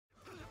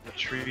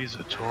trees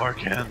are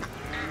twerking.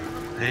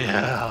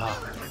 Yeah.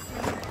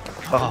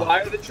 Oh. Why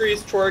are the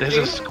trees twerking? There's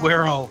a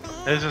squirrel.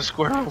 There's a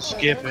squirrel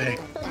skipping.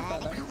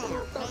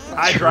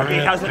 Hi,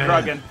 Druggy. How's it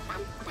drugging?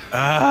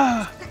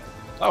 Oh,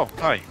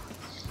 hi.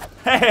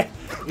 Hey,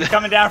 you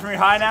coming down from your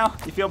high now?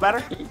 You feel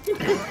better?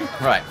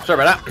 Right,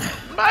 sorry about that.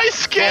 My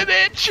skin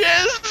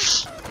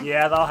itches!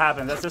 Yeah, that'll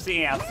happen. That's just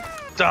the ants.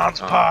 Dance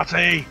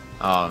party!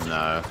 Oh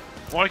no.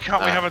 Why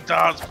can't we have a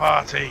dance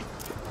party?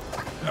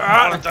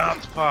 I want a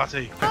dance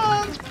party.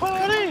 Dance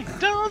party!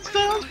 Dance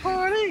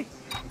party!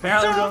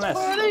 Apparently we're doing this.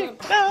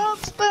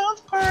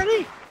 Dance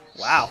party!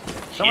 Wow.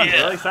 Someone's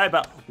really excited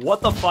about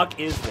what the fuck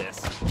is this?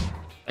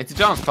 It's a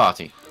dance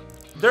party.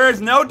 There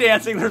is no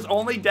dancing, there's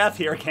only death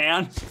here,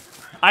 Can.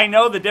 I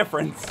know the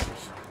difference.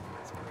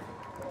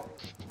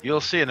 You'll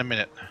see in a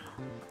minute.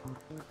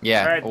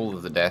 Yeah, Right. all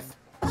of the death.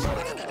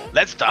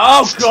 Let's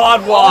dance! Oh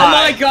god, why? Oh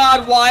my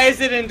god, why is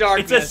it in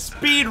darkness? It's a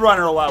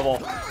speedrunner level.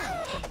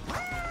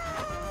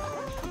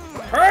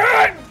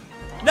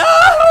 No!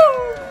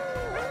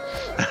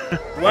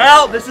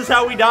 Well, this is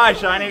how we die,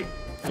 Shiny.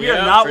 We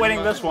are not winning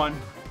much. this one.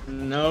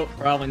 Nope,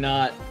 probably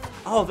not.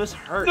 Oh, this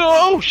hurts.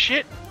 No,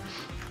 shit!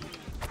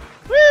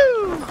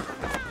 Woo!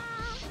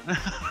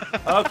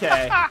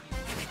 Okay.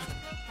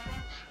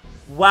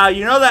 Wow,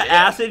 you know that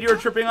acid you were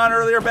tripping on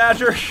earlier,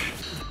 Badger?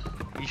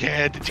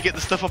 Yeah, did you get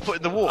the stuff I put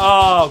in the water?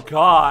 Oh,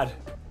 God.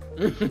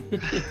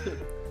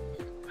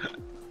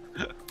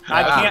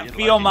 I can't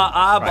feel my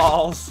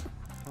eyeballs.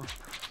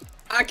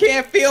 I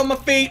can't feel my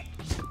feet.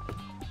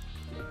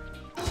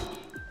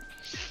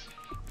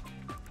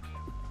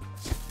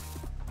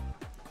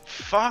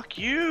 Fuck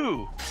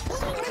you!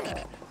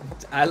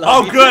 I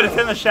love you Good, too. it's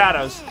in the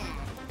shadows.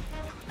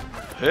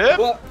 Hip,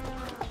 What?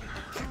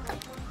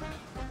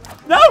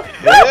 No!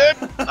 hip.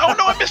 Oh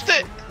no, I missed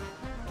it!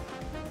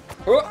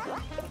 Oh,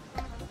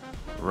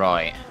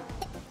 Right.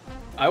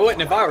 I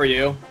wouldn't if I were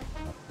you.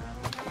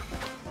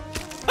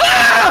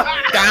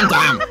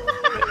 Damn!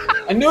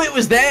 I knew it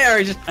was there.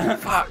 I just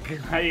fuck.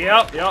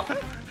 Yep.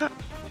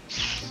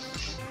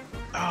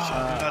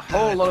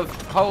 Whole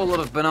lot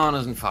of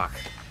bananas and fuck.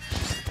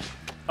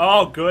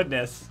 Oh,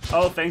 goodness.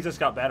 Oh, things just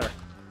got better.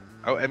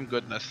 Oh,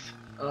 goodness.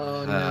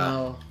 Oh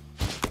no.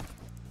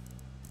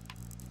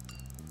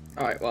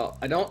 Alright, well,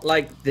 I don't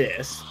like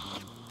this.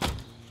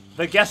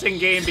 The guessing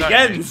game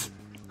begins.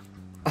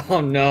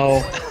 Oh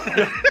no.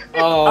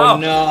 Oh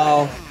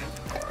no.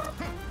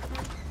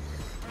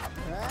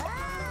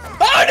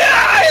 Oh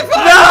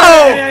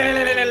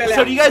no!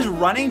 So do you guys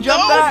running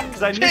jump No! that?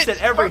 Because I miss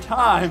it every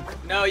time.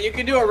 No, you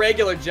can do a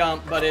regular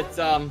jump, but it's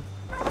Nice!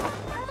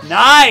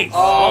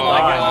 Oh my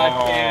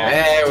god, yeah.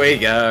 There we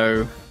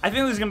go. I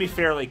think this is going to be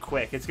fairly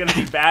quick. It's going to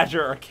be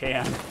Badger or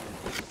Can.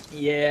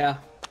 Yeah.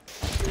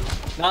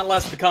 Not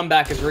unless the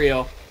comeback is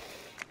real.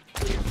 I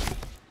was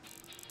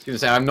gonna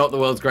say I'm not the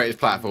world's greatest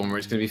platformer.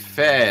 It's gonna be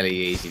fairly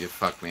easy to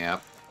fuck me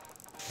up.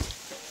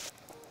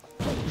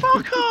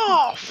 Fuck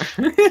off!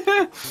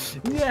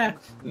 Yeah.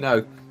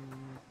 No.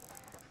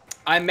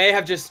 I may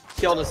have just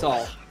killed us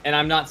all, and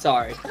I'm not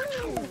sorry.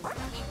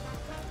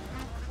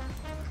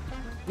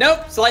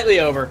 Nope, slightly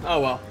over. Oh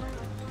well.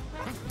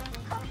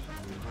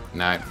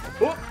 No.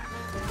 Ooh.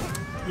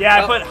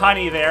 Yeah, I put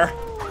honey there.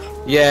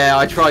 Yeah,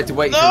 I tried to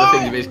wait for the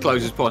thing to be as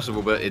close as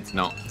possible, but it's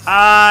not.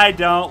 I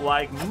don't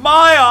like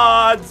my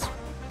odds.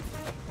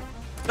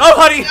 Oh,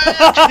 honey!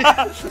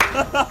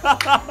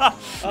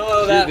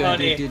 Oh, that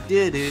honey.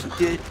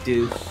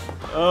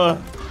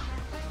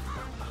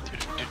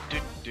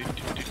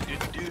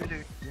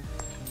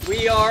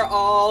 We are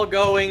all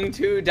going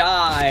to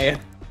die.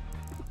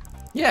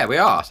 Yeah, we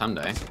are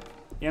someday.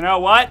 You know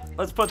what?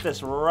 Let's put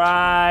this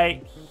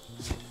right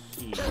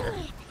here.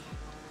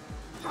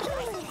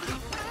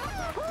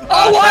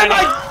 Oh, why am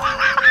I?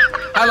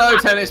 Hello,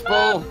 tennis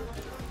ball.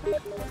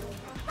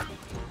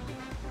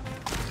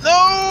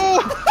 No!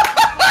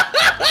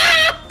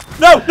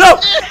 No!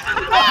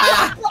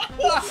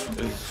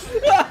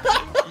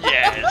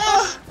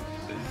 Yes!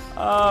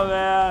 Oh,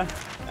 man.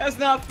 That's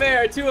not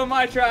fair. 2 of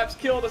my traps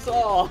killed us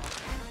all.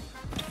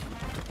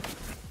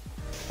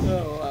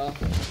 Oh, wow.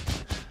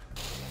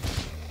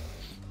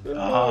 Oh,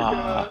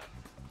 God.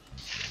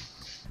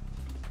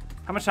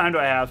 How much time do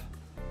I have?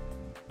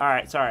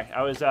 Alright, sorry.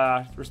 I was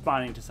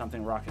responding to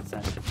something Rocket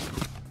sent.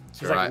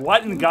 He's like,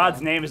 what in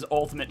God's name is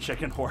Ultimate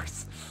Chicken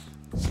Horse?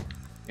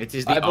 It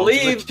is the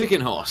ultimate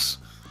chicken horse.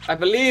 I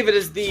believe it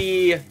is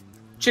the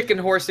chicken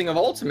horsing of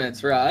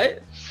ultimates, right?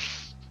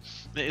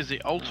 It is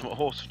the ultimate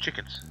horse of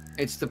chickens.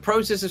 It's the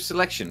process of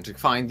selection to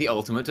find the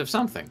ultimate of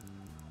something.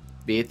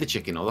 Be it the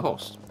chicken or the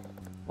horse.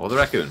 Or the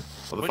raccoon.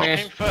 Or the Which came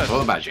fox. first? Or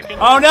the badger. Chicken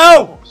Oh, or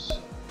no! horse?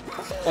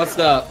 What's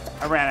up?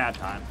 I ran out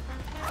of time.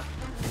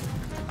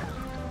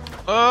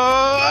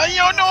 No!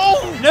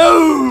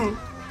 No!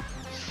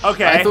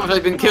 Okay. I thought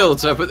they'd been killed,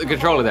 so I put the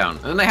controller down.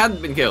 And they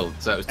hadn't been killed,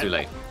 so it was too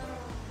late.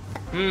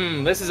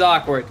 This is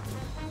awkward.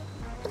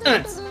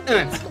 There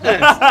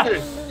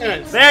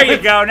you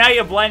go. Now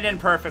you blend in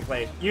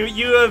perfectly. You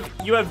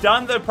have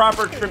done the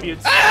proper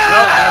tributes.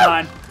 Oh, never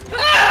mind.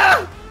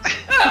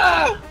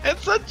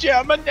 It's a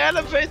German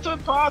elevator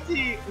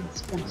party!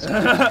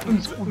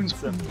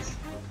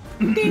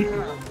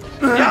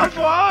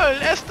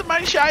 Jawohl! Esst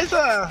mein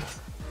Scheiße!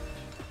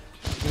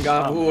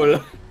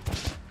 Jawohl.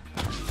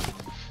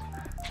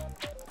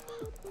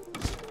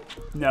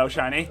 No,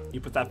 Shiny, you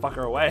put that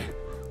fucker away.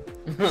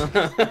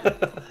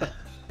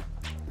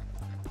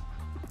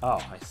 Oh,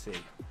 I see.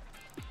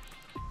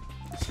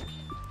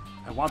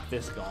 I want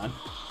this gone.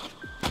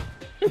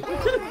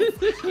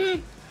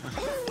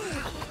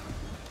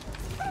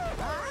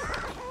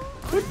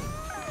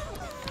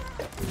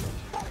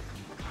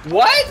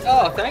 What?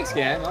 Oh, thanks,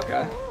 game.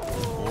 Okay.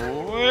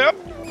 Oh, yep.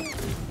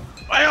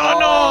 Oh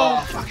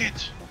no! Fuck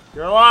it!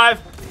 You're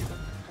alive.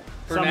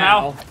 For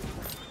Somehow.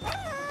 now.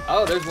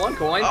 Oh, there's one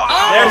coin.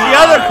 There's the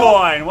other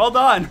coin. Well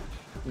done.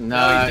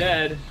 No, he's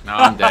dead. No,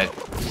 I'm dead.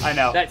 I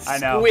know. That I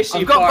know.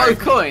 squishy I've got part. both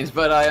coins,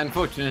 but I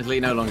unfortunately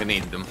no longer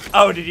need them.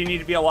 Oh, did you need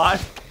to be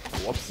alive?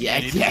 Whoops. You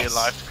need to be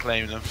alive to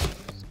claim them.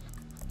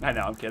 I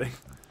know. I'm kidding.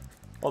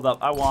 Hold up.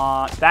 I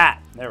want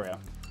that. There we go.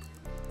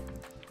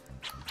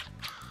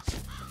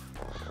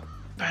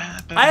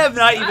 I have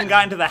not even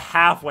gotten to the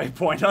halfway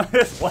point on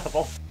this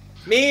level.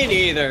 Me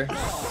neither.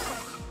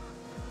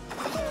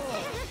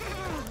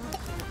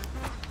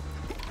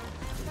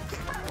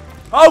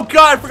 Oh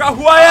god, I forgot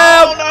who I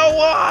am! Oh no,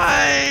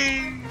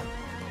 why?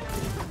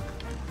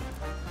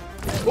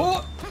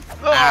 Oh,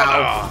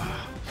 Oh,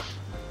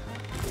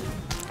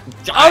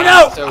 Oh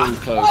no! So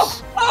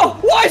close. oh,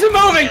 why is it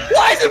moving?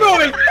 Why is it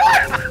moving?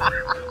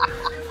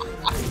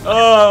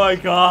 Oh my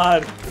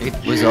god. It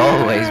was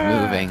always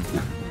moving.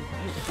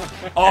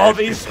 All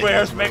these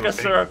squares make a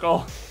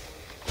circle.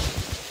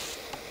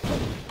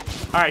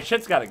 Alright,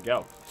 shit's gotta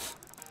go.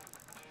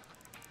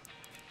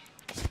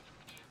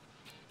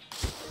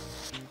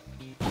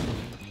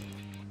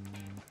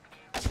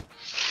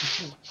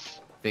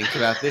 Think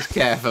about this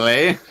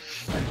carefully.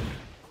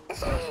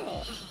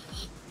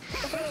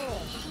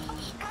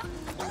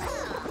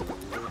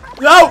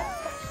 No!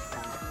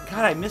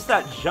 God, I miss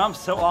that jump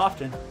so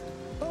often.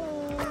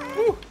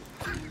 oh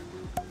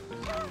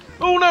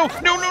no! No!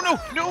 No! No!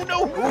 No!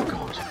 No! Oh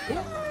god!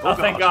 Oh,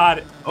 thank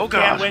God. Oh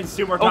god! Can't win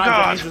 2 more Oh times, that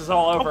god! means it's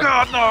all over. Oh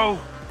god! No!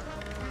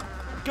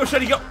 Go,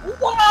 Shuddy, go!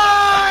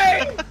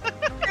 Why?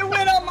 It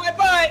went on my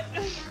butt.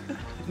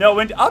 No, it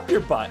went up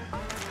your butt.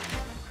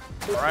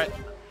 Alright,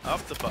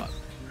 up the butt.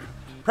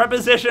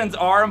 Prepositions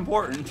are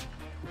important.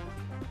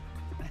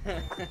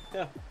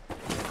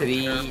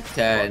 3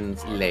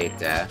 turns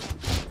later.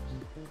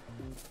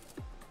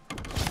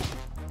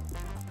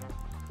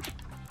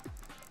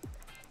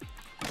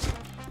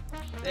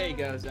 There you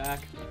go, Zach.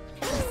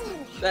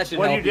 That should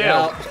What do help you do?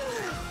 out.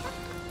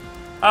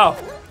 Oh,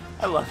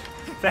 I love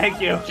it.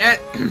 Thank you.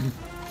 Jet.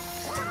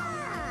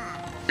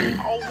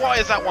 Oh, why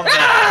is that one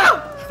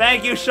there?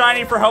 Thank you,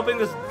 Shiny, for helping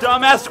this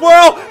dumbass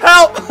squirrel.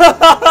 Help!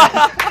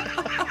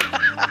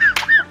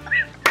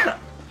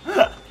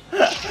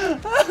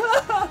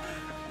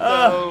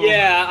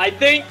 Yeah, I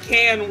think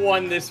Can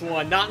won this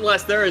one. Not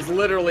unless there is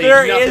literally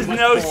There nothing is but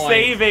no coin.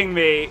 saving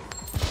me.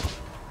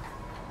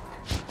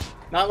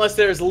 Not unless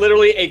there's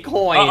literally a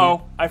coin.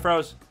 Uh-oh, I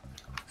froze.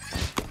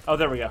 Oh,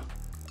 there we go.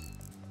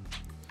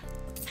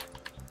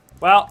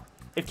 Well,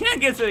 if Ken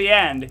gets to the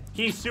end,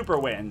 he super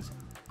wins.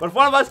 But if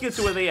one of us gets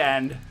to the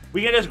end,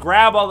 we can just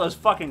grab all those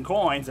fucking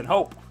coins and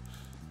hope.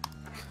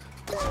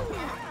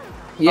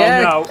 Yeah.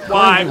 Oh no,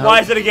 why? no. Why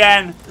is it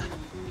again?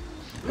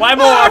 Why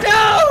more? Oh,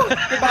 no!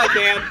 Goodbye,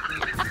 Can.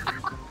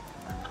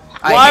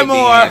 I Why hate being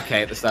more?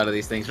 okay at the start of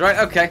these things. Right,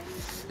 okay.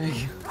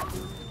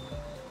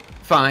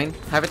 Fine,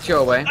 have it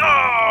your way. Oh!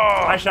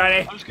 Hi,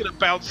 Shiny. I'm just gonna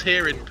bounce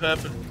here in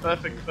perfect.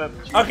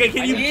 Okay,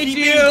 can you need keep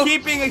you.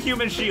 keeping a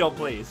human shield,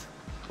 please?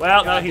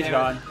 Well, no, God he's damn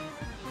gone.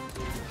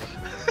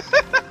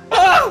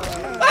 Oh!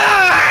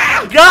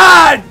 Ah!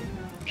 God!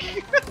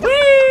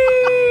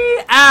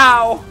 Whee!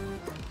 Ow!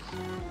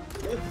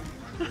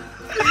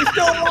 He's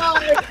still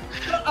alive!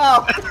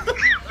 Oh.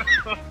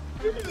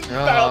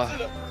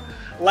 Oh.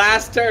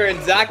 Last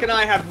turn. Zach and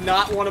I have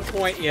not won a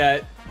point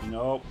yet.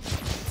 Nope.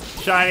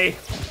 Shiny.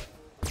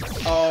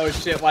 Oh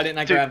shit, why didn't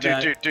I grab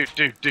that?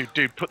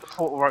 Dude, put the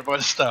portal right by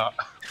the start.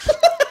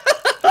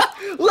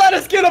 Let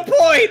us get a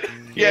point!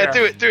 Yeah,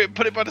 Here. do it,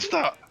 put it by the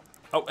start.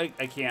 Oh, I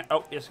can't.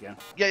 Oh, yes, again.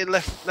 Yeah,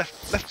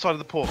 left side of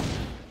the port.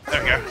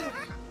 There we go.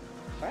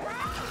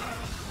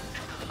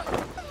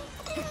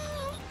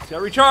 Let's go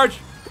recharge.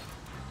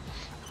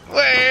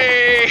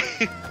 Way!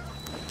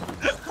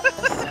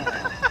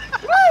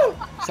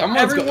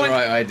 Someone's got Everyone- the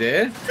right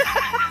idea.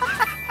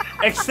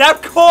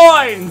 Accept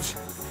coins!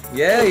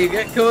 Yeah, you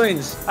get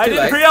coins. I Too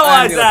didn't late.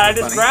 realize I'm the that. I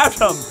ultimate just bunny. grabbed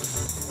them.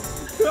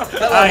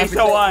 Hello, He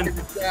still won.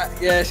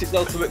 Yes, it's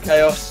ultimate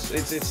chaos.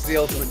 It's the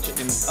ultimate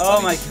chicken.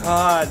 Oh my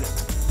god.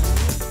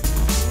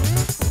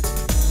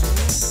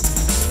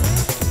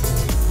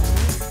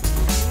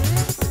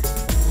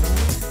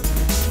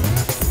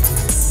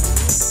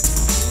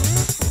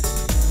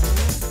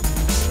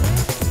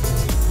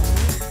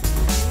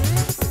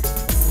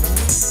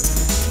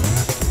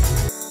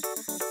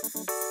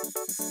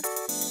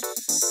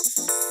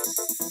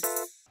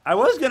 I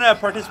was gonna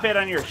participate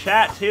on your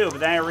chat too, but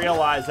then I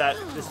realized that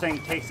this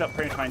thing takes up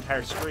pretty much my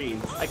entire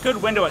screen. I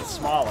could window it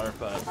smaller,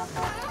 but...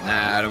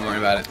 Nah, don't worry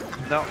about it.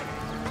 No.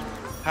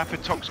 Happy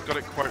Talk's got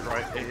it quite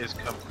right. It is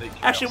complete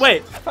chaos. Actually,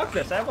 wait. Fuck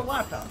this. I have a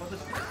laptop. I'll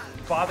just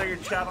bother your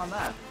chat on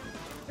that.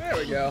 There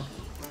we go.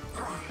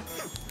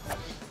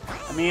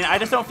 I mean, I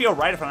just don't feel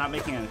right if I'm not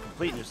making a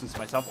complete nuisance of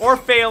myself or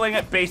failing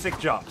at basic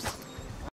jumps.